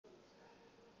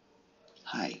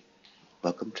Hi,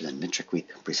 welcome to the NITRC Week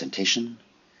presentation.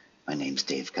 My name's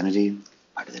Dave Kennedy,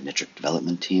 part of the NITRC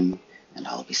development team, and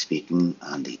I'll be speaking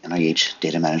on the NIH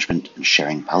data management and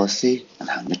sharing policy and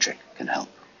how NITRC can help.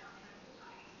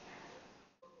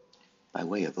 By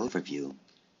way of overview,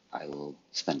 I will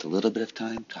spend a little bit of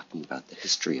time talking about the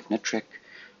history of NITRC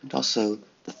and also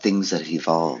the things that have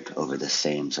evolved over the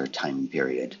same sort of time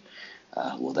period.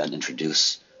 We'll then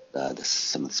introduce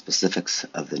some of the specifics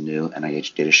of the new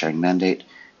NIH data sharing mandate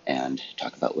and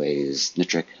talk about ways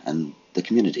NITRC and the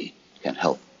community can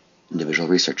help individual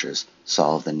researchers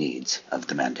solve the needs of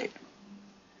the mandate.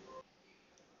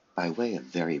 By way of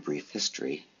very brief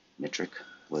history, NITRC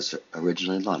was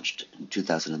originally launched in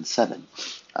 2007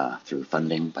 through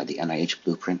funding by the NIH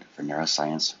Blueprint for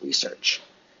Neuroscience Research.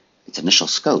 Its initial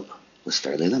scope was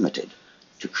fairly limited,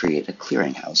 to create a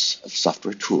clearinghouse of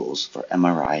software tools for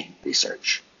MRI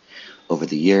research. Over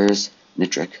the years,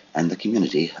 NITRC and the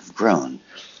community have grown.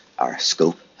 Our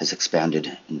scope has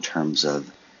expanded in terms of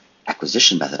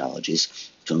acquisition methodologies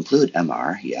to include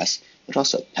MR, yes, but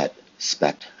also PET,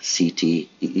 SPECT, CT,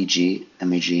 EEG,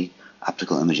 MEG,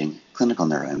 optical imaging, clinical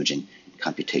neuroimaging,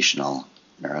 computational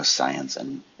neuroscience,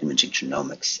 and imaging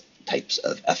genomics types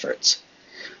of efforts.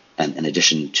 And in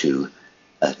addition to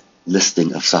a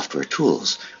listing of software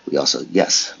tools, we also,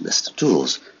 yes, list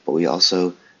tools, but we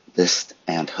also list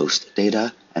and host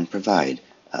data and provide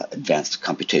advanced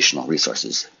computational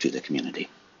resources to the community.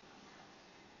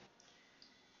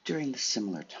 During this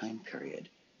similar time period,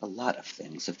 a lot of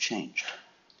things have changed.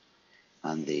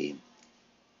 On the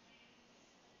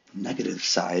negative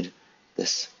side,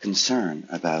 this concern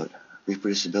about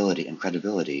reproducibility and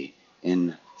credibility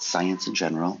in science in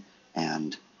general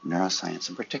and neuroscience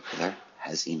in particular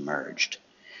has emerged.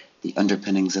 The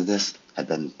underpinnings of this have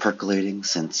been percolating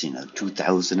since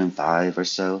 2005 or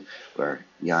so, where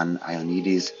Jan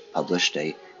Ioannidis published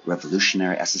a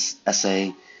revolutionary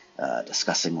essay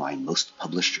discussing why most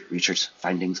published research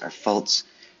findings are false.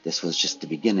 This was just the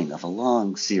beginning of a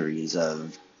long series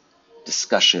of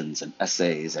discussions and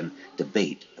essays and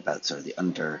debate about sort of the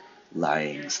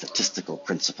underlying statistical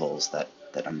principles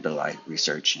that underlie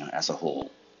research as a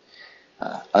whole.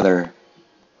 Other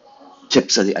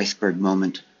tips of the iceberg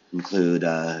moment include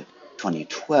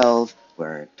 2012,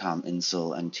 where Tom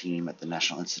Insel and team at the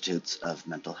National Institutes of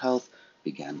Mental Health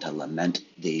began to lament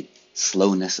the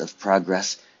slowness of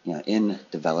progress in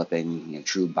developing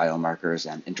true biomarkers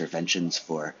and interventions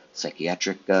for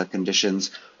psychiatric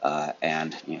conditions.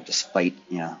 And despite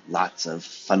lots of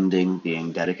funding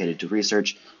being dedicated to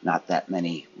research, not that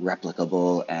many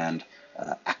replicable and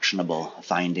actionable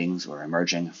findings were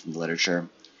emerging from the literature.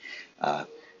 And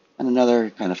another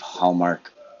kind of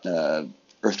hallmark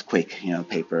earthquake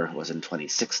paper was in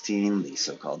 2016, the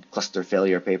so-called cluster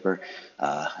failure paper,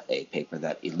 a paper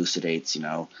that elucidates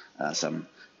some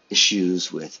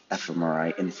issues with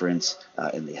fMRI inference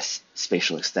in the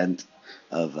spatial extent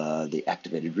of the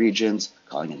activated regions,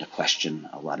 calling into question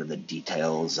a lot of the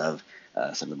details of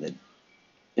some of the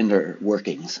inner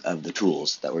workings of the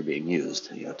tools that were being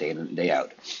used day in and day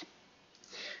out.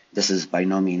 This is by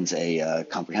no means a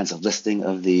comprehensive listing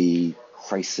of the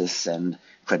crisis and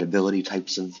credibility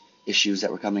types of issues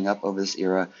that were coming up over this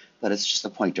era, but it's just a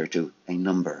pointer to a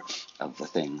number of the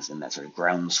things in that sort of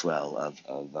groundswell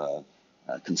of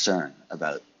concern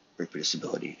about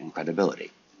reproducibility and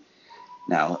credibility.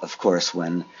 Now, of course,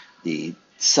 when the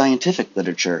scientific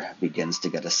literature begins to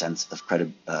get a sense of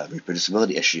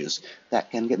reproducibility issues,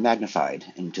 that can get magnified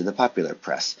into the popular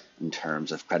press in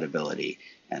terms of credibility.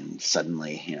 And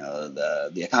suddenly,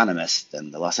 the Economist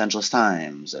and the Los Angeles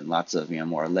Times and lots of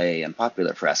more lay and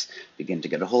popular press begin to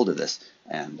get a hold of this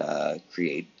and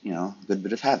create a good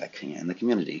bit of havoc in the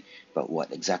community about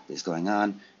what exactly is going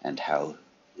on and how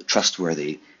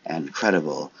trustworthy and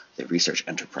credible the research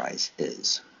enterprise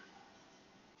is.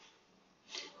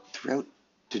 Throughout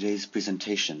today's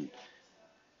presentation,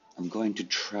 I'm going to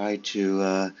try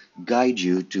to guide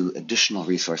you to additional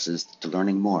resources to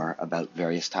learning more about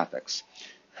various topics.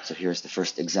 So here's the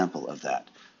first example of that.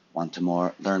 Want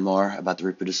to learn more about the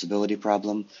reproducibility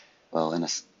problem? Well, in a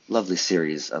lovely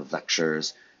series of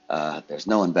lectures, there's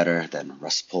no one better than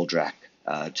Russ Poldrack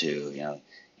to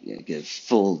give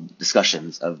full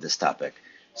discussions of this topic.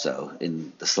 So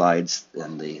in the slides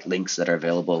and the links that are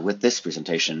available with this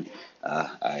presentation,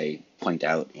 I point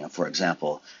out, for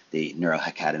example, the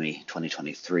NeuroAcademy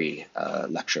 2023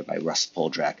 lecture by Russ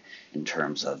Poldrack in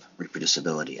terms of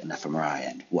reproducibility and fMRI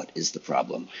and what is the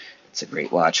problem. It's a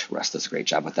great watch. Russ does a great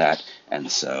job with that. And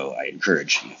so I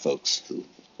encourage folks who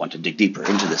want to dig deeper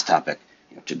into this topic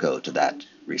to go to that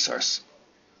resource.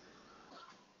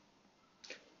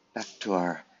 Back to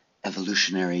our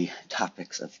evolutionary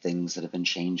topics of things that have been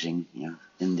changing,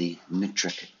 in the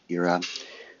NITRC era.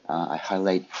 I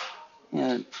highlight,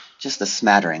 just a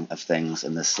smattering of things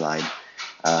in this slide,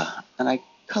 and I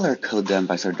color code them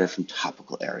by sort of different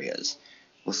topical areas.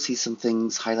 We'll see some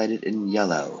things highlighted in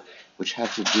yellow, which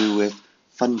have to do with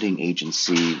funding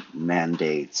agency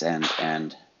mandates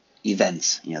and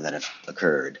events, that have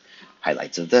occurred.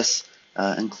 Highlights of this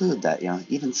include that,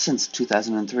 even since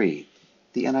 2003,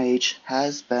 the NIH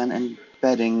has been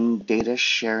embedding data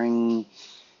sharing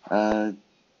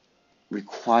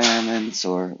requirements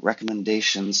or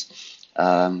recommendations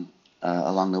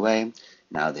along the way.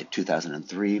 Now, the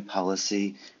 2003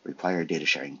 policy required data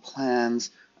sharing plans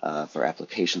for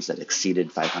applications that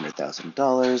exceeded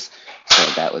 $500,000.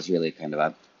 So that was really kind of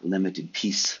a limited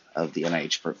piece of the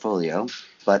NIH portfolio.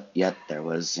 But yet there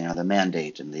was, the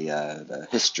mandate and the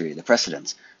history, the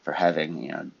precedence for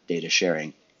having, data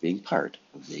sharing being part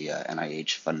of the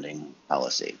NIH funding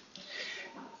policy.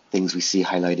 Things we see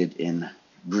highlighted in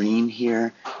green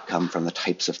here come from the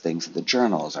types of things that the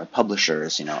journals, our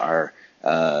publishers, are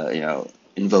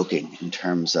invoking in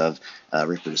terms of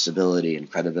reproducibility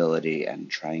and credibility and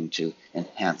trying to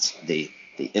enhance the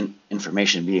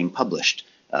information being published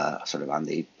sort of on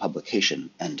the publication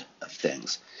end of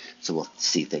things. So we'll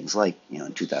see things like,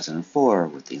 in 2004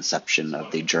 with the inception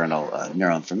of the journal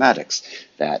Neuroinformatics,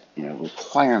 that,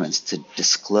 requirements to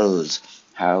disclose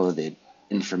how the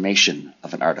information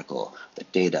of an article, the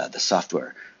data, the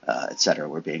software, etc.,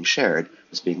 were being shared,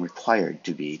 was being required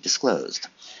to be disclosed.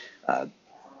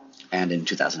 And in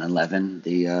 2011,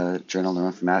 the journal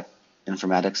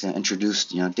Neuroinformatics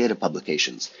introduced, data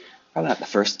publications. Probably not the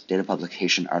first data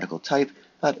publication article type,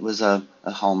 but it was a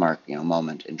hallmark,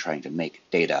 moment in trying to make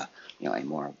data, a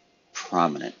more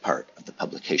prominent part of the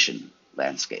publication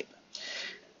landscape.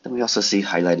 Then we also see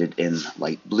highlighted in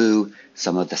light blue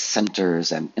some of the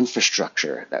centers and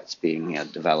infrastructure that's being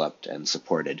developed and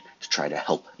supported to try to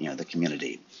help the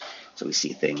community. So we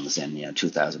see things in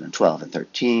 2012 and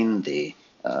 13, the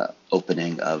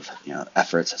opening of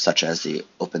efforts such as the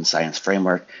Open Science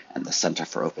Framework and the Center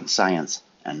for Open Science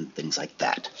and things like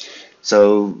that.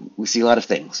 So we see a lot of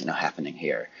things happening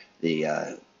here.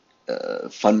 The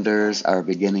funders are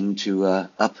beginning to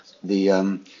up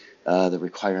the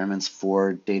requirements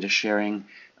for data sharing.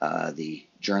 The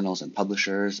journals and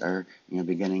publishers are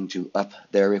beginning to up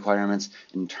their requirements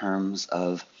in terms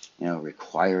of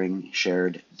requiring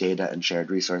shared data and shared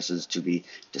resources to be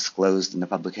disclosed in the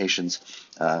publications,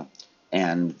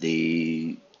 and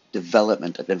the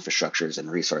development of infrastructures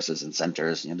and resources and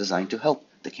centers designed to help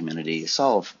the community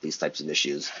solve these types of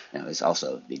issues is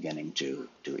also beginning to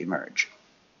emerge.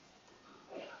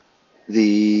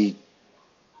 The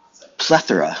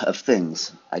plethora of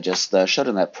things I just showed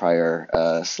in that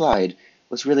prior slide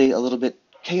was really a little bit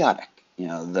chaotic,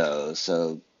 though.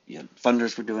 So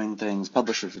funders were doing things,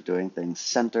 publishers were doing things,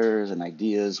 centers and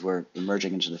ideas were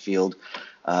emerging into the field.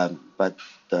 But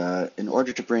in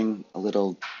order to bring a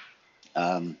little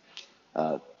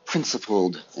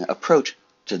principled approach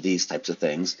to these types of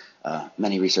things,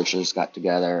 many researchers got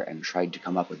together and tried to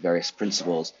come up with various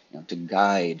principles to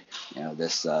guide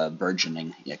this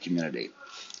burgeoning community.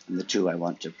 And the two I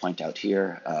want to point out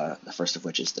here, the first of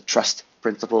which is the trust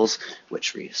principles,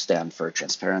 which stand for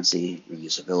transparency,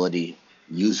 reusability,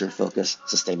 user focus,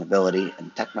 sustainability,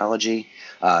 and technology,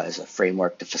 is a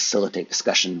framework to facilitate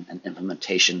discussion and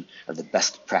implementation of the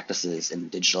best practices in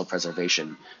digital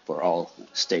preservation for all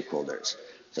stakeholders.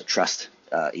 So trust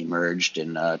emerged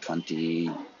in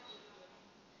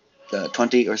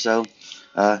 2020 or so,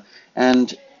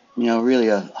 and really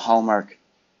a hallmark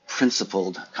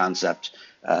principled concept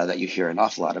that you hear an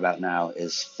awful lot about now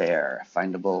is FAIR: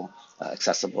 findable,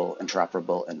 accessible,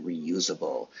 interoperable, and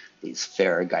reusable. These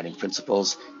FAIR guiding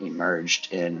principles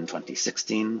emerged in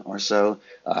 2016 or so,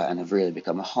 and have really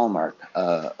become a hallmark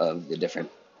of the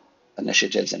different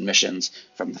initiatives and missions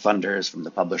from the funders, from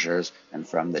the publishers, and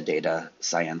from the data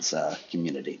science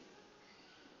community.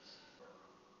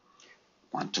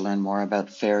 Want to learn more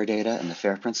about FAIR data and the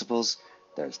FAIR principles?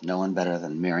 There's no one better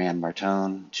than Marianne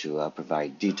Martone to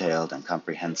provide detailed and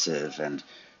comprehensive and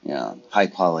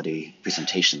high-quality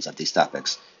presentations of these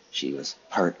topics. She was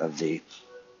part of the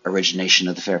origination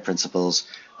of the FAIR principles,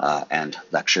 and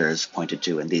lectures pointed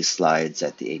to in these slides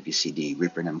at the ABCD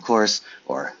Repronym course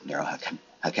or Neuro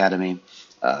Academy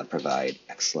provide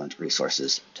excellent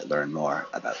resources to learn more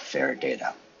about FAIR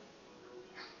data.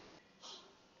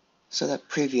 So that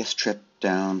previous trip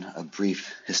down a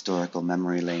brief historical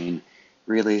memory lane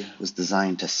really was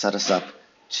designed to set us up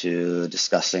to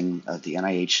discussing the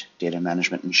NIH Data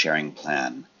Management and Sharing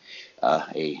Plan,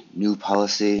 a new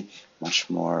policy, much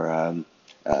more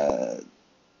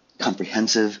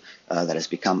comprehensive, that has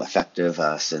become effective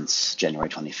since January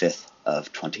 25th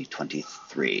of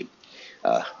 2023.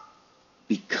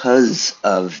 Because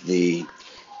of the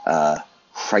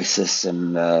crisis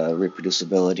in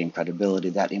reproducibility and credibility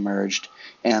that emerged,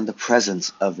 and the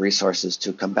presence of resources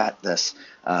to combat this,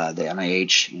 the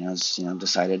NIH, has,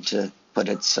 decided to put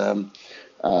its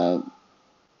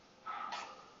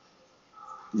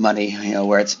money,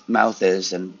 where its mouth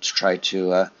is, and to try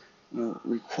to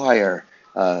require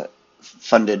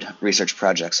funded research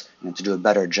projects to do a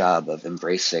better job of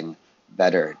embracing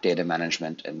better data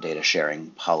management and data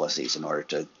sharing policies in order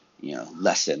to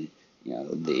lessen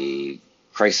the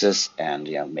crisis and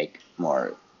make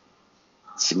more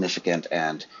significant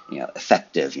and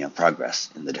effective progress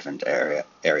in the different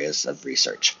areas of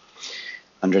research.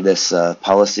 Under this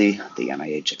policy, the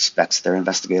NIH expects their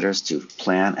investigators to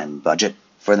plan and budget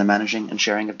for the managing and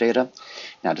sharing of data.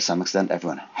 Now, to some extent,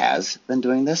 everyone has been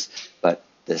doing this, but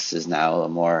this is now a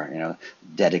more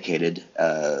dedicated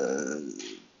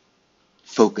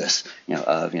focus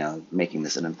of making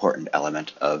this an important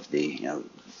element of the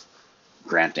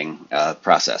granting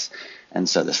process. And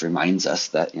so this reminds us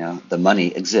that the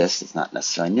money exists. It's not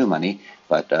necessarily new money,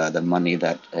 but the money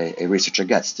that a researcher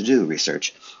gets to do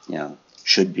research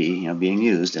should be being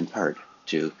used in part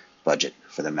to budget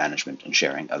for the management and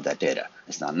sharing of that data.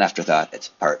 It's not an afterthought, it's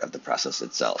part of the process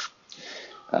itself.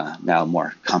 Now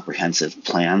more comprehensive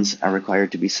plans are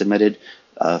required to be submitted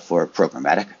for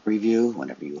programmatic review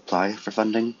whenever you apply for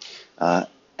funding.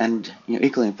 And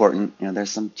equally important,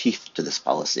 there's some teeth to this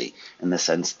policy in the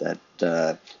sense that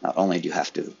not only do you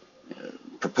have to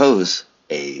propose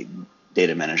a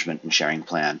data management and sharing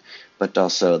plan, but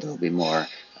also there will be more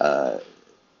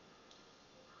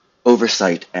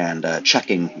oversight and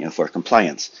checking for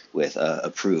compliance with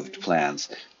approved plans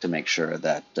to make sure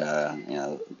that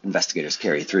investigators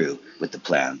carry through with the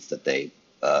plans that they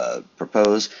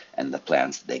propose and the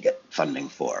plans that they get funding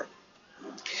for.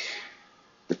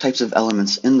 The types of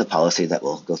elements in the policy that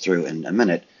we'll go through in a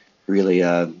minute really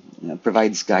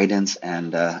provides guidance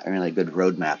and a really good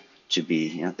roadmap to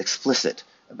be explicit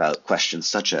about questions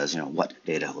such as what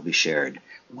data will be shared,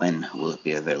 when will it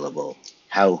be available,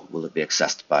 how will it be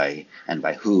accessed by, and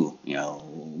by who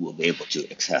will be able to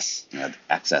access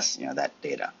that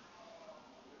data.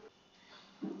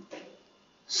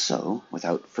 So,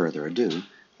 without further ado,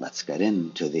 let's get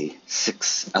into the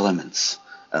 6 elements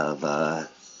of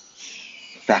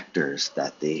factors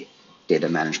that the data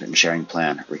management and sharing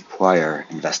plan require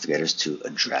investigators to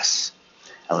address.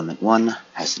 Element 1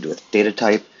 has to do with data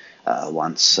type.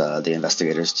 Wants the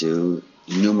investigators to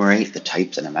enumerate the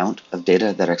types and amount of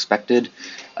data that are expected,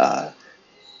 to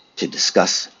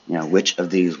discuss which of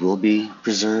these will be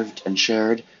preserved and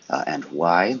shared and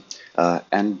why,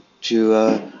 and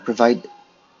to provide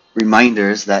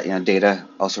reminders that data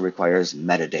also requires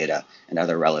metadata and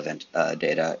other relevant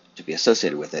data to be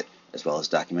associated with it, as well as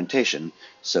documentation,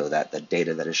 so that the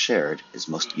data that is shared is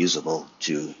most usable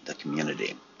to the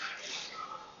community.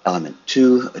 Element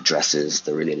 2 addresses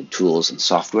the related tools and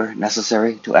software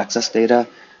necessary to access data,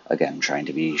 again trying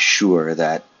to be sure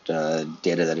that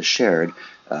data that is shared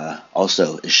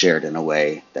also is shared in a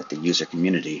way that the user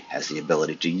community has the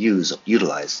ability to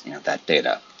utilize that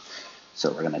data.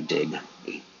 So we're going to dig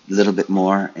a little bit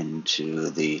more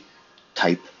into the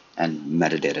type and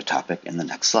metadata topic in the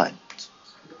next slide.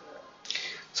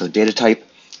 So data type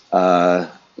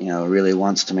really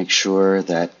wants to make sure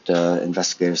that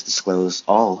investigators disclose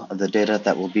all of the data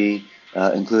that will be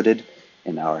included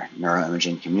in our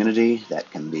neuroimaging community.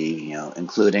 That can be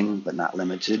including but not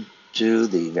limited to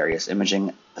the various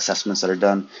imaging assessments that are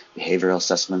done, behavioral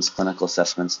assessments, clinical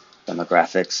assessments,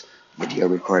 demographics, video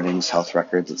recordings, health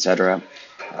records, etc.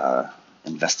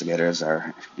 Investigators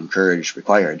are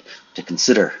required to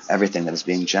consider everything that is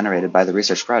being generated by the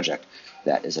research project.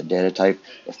 That is a data type.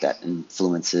 If that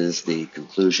influences the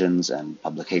conclusions and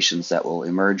publications that will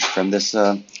emerge from this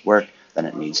work, then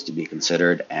it needs to be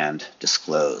considered and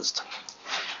disclosed.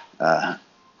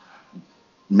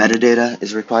 Metadata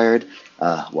is required.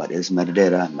 What is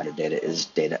metadata? Metadata is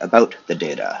data about the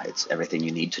data. It's everything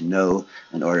you need to know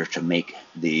in order to make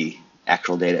the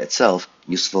actual data itself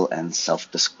useful and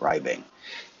self-describing.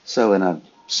 So in a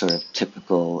sort of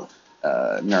typical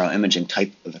neuroimaging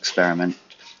type of experiment,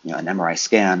 an MRI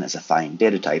scan is a fine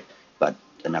data type, but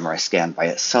an MRI scan by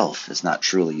itself is not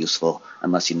truly useful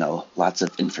unless you know lots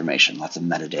of information, lots of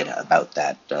metadata about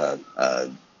that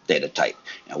data type.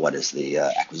 What is the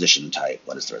acquisition type?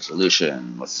 What is the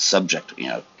resolution? What's the subject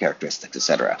characteristics,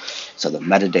 etc. So the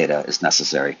metadata is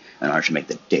necessary in order to make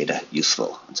the data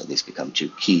useful. And so these become 2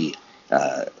 key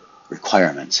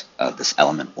requirements of this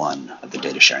element 1 of the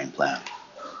data sharing plan.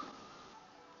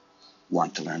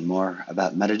 Want to learn more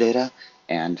about metadata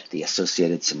and the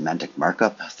associated semantic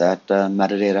markup that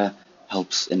metadata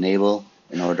helps enable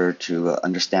in order to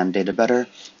understand data better?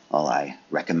 Well, I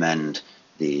recommend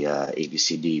the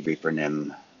ABCD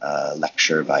Reaper-NIM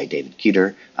lecture by David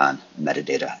Keeter on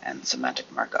metadata and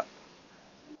semantic markup.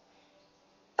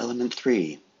 Element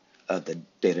 3 of the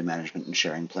Data Management and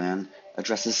Sharing Plan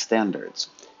addresses standards.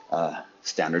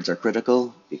 Standards are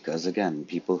critical because, again,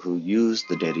 people who use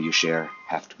the data you share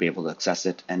have to be able to access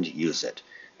it and use it.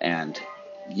 And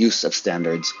use of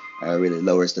standards really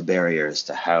lowers the barriers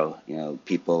to how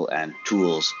people and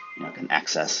tools can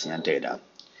access data.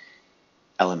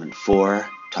 Element 4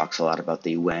 talks a lot about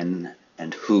the when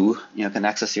and who can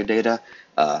access your data.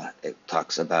 It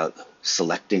talks about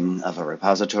selecting of a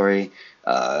repository,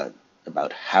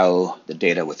 about how the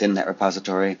data within that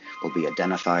repository will be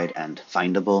identified and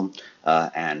findable,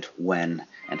 and when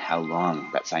and how long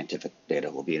that scientific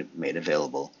data will be made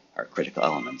available are critical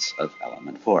elements of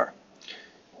element 4.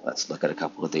 Let's look at a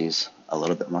couple of these a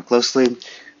little bit more closely.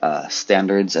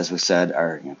 Standards, as we said,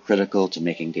 are critical to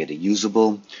making data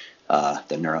usable.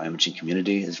 The neuroimaging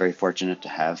community is very fortunate to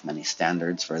have many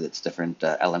standards for its different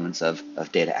elements of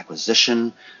data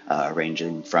acquisition,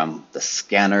 ranging from the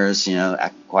scanners,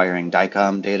 acquiring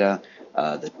DICOM data,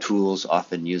 the tools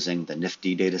often using the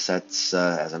NIFTY datasets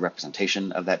as a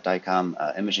representation of that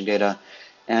DICOM imaging data,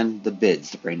 and the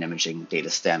BIDS, the Brain Imaging Data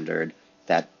Standard,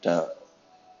 that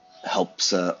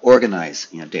helps organize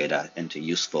data into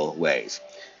useful ways.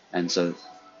 And so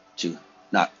to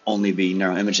not only be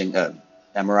neuroimaging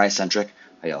MRI-centric,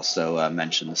 I also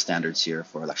mentioned the standards here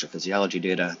for electrophysiology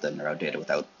data, the Neurodata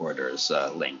Without Borders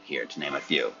link here, to name a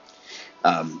few.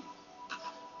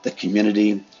 The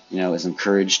community is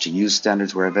encouraged to use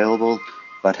standards where available,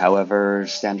 but however,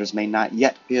 standards may not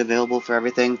yet be available for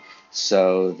everything.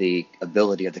 So the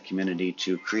ability of the community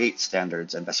to create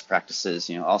standards and best practices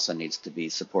also needs to be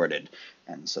supported.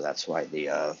 And so that's why the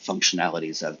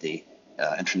functionalities of the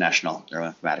International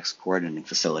Neuroinformatics Coordinating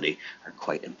Facility are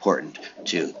quite important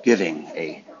to giving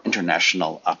an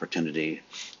international opportunity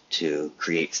to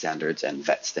create standards and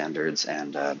vet standards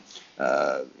and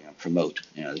promote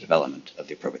the development of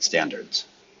the appropriate standards.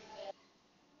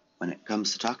 When it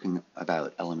comes to talking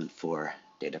about element 4,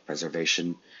 data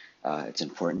preservation, it's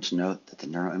important to note that the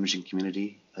neuroimaging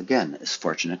community, again, is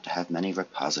fortunate to have many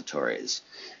repositories.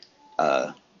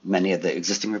 Many of the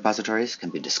existing repositories can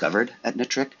be discovered at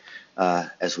NITRC,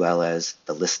 as well as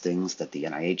the listings that the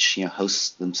NIH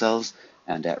hosts themselves,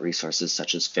 and at resources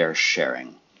such as Fair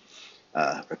Sharing.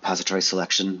 Repository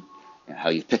selection, how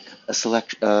you pick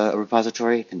a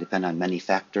repository can depend on many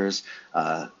factors.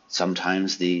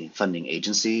 Sometimes the funding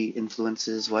agency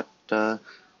influences what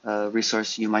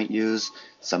resource you might use.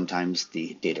 Sometimes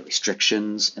the data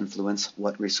restrictions influence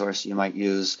what resource you might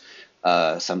use.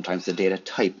 Sometimes the data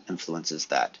type influences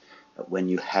that. But when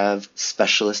you have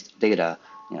specialist data,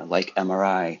 like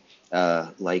MRI,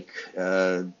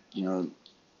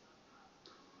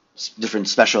 different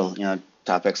special,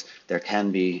 topics, there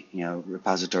can be,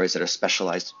 repositories that are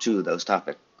specialized to those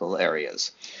topical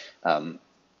areas.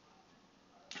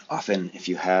 Often, if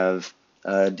you have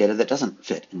data that doesn't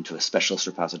fit into a specialist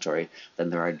repository, then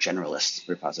there are generalist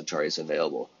repositories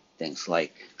available. Things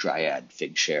like Dryad,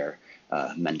 Figshare,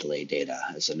 Mendeley data,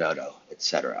 Zenodo,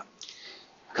 etc.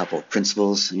 A couple of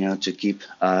principles, to keep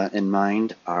in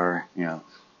mind are,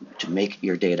 to make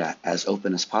your data as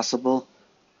open as possible,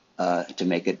 to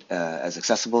make it as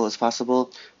accessible as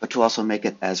possible, but to also make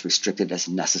it as restricted as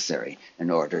necessary in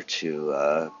order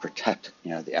to protect,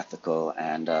 the ethical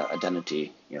and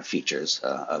identity, features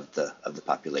of the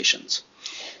populations.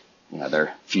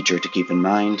 Another feature to keep in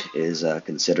mind is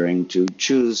considering to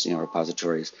choose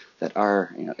repositories that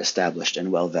are established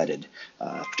and well vetted,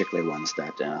 particularly ones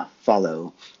that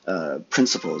follow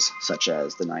principles such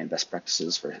as the 9 best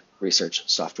practices for research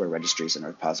software registries and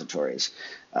repositories.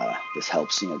 This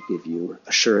helps give you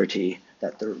a surety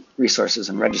that the resources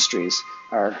and registries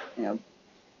are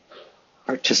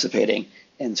participating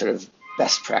in sort of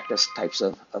best practice types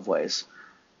of ways.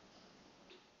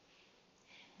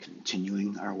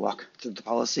 Continuing our walk through the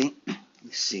policy,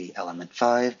 we see element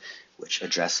 5, which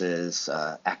addresses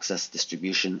access,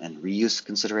 distribution, and reuse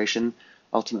consideration.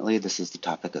 Ultimately, this is the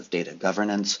topic of data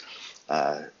governance.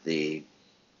 The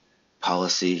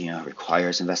policy,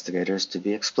 requires investigators to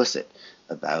be explicit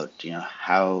about,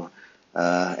 how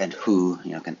and who,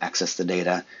 can access the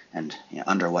data, and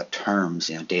under what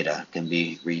terms, data can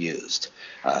be reused.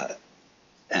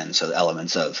 And so the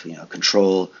elements of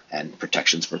control and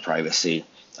protections for privacy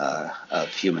of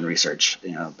human research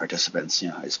participants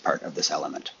is part of this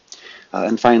element.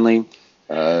 And finally,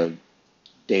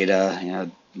 data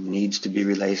needs to be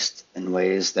released in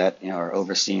ways that are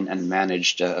overseen and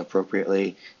managed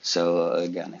appropriately. So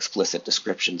again, explicit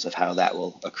descriptions of how that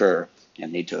will occur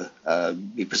and need to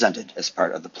be presented as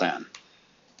part of the plan.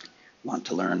 Want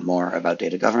to learn more about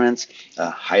data governance?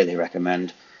 Highly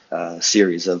recommend a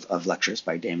series of lectures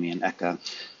by Damien Ecke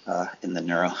in the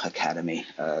Neuro Academy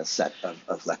set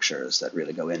of lectures that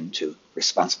really go into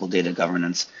responsible data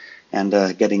governance and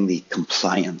getting the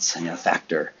compliance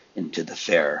factor into the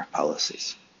FAIR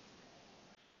policies.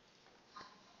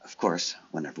 Of course,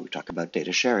 whenever we talk about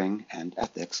data sharing and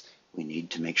ethics, we need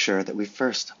to make sure that we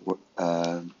first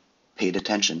paid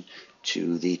attention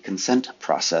to the consent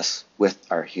process with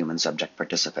our human subject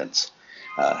participants.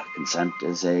 Consent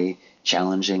is a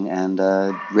challenging and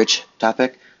rich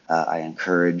topic. I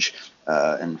encourage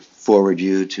and forward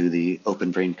you to the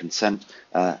Open Brain Consent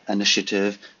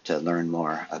Initiative to learn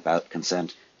more about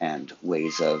consent and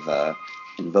ways of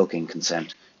invoking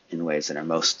consent in ways that are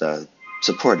most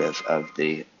supportive of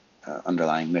the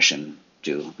underlying mission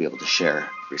to be able to share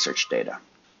research data.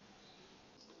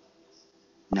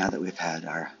 Now that we've had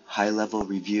our high-level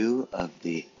review of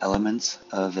the elements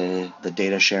of the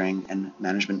data sharing and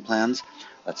management plans,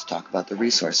 let's talk about the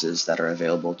resources that are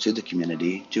available to the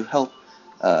community to help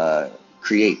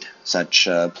create such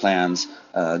plans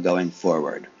going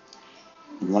forward.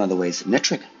 And one of the ways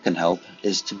NITRC can help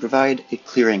is to provide a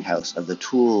clearinghouse of the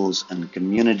tools and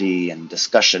community and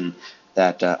discussion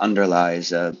that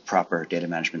underlies a proper data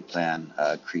management plan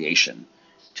creation.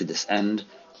 To this end,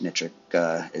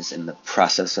 NITRC is in the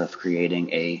process of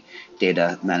creating a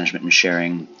data management and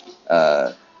sharing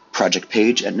project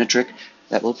page at NITRC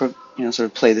that will sort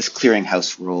of play this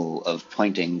clearinghouse role of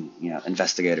pointing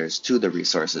investigators to the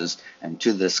resources and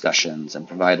to the discussions and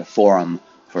provide a forum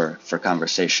for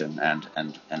conversation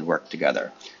and work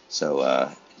together.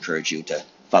 So encourage you to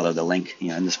follow the link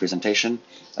in this presentation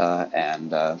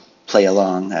and play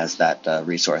along as that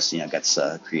resource gets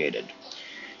created.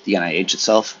 The NIH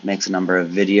itself makes a number of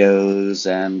videos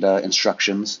and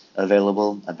instructions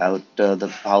available about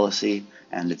the policy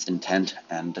and its intent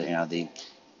and the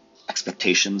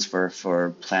expectations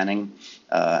for planning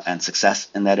and success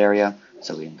in that area.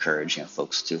 So we encourage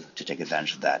folks to take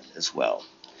advantage of that as well.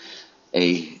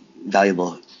 A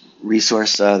valuable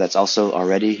resource that's also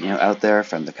already out there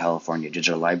from the California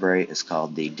Digital Library is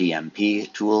called the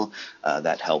DMP tool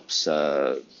that helps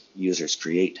users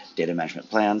create data management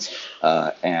plans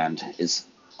and is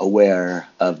aware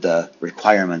of the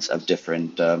requirements of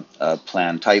different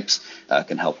plan types,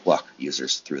 can help walk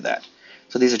users through that.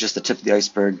 So these are just the tip of the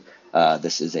iceberg.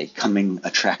 This is a coming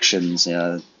attractions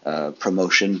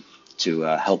promotion to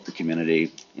help the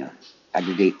community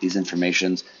aggregate these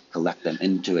informations, collect them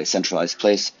into a centralized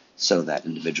place so that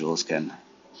individuals can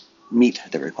meet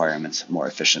the requirements more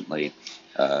efficiently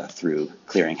through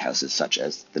clearinghouses such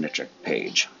as the NITRC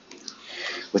page.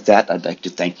 With that, I'd like to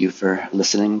thank you for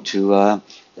listening to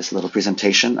this little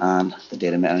presentation on the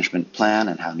data management plan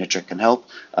and how NITRC can help,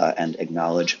 and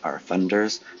acknowledge our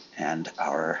funders and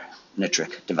our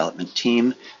NITRC development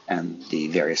team and the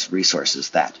various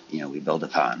resources that we build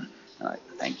upon.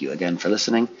 Thank you again for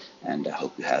listening, and I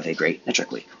hope you have a great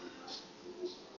NITRC week.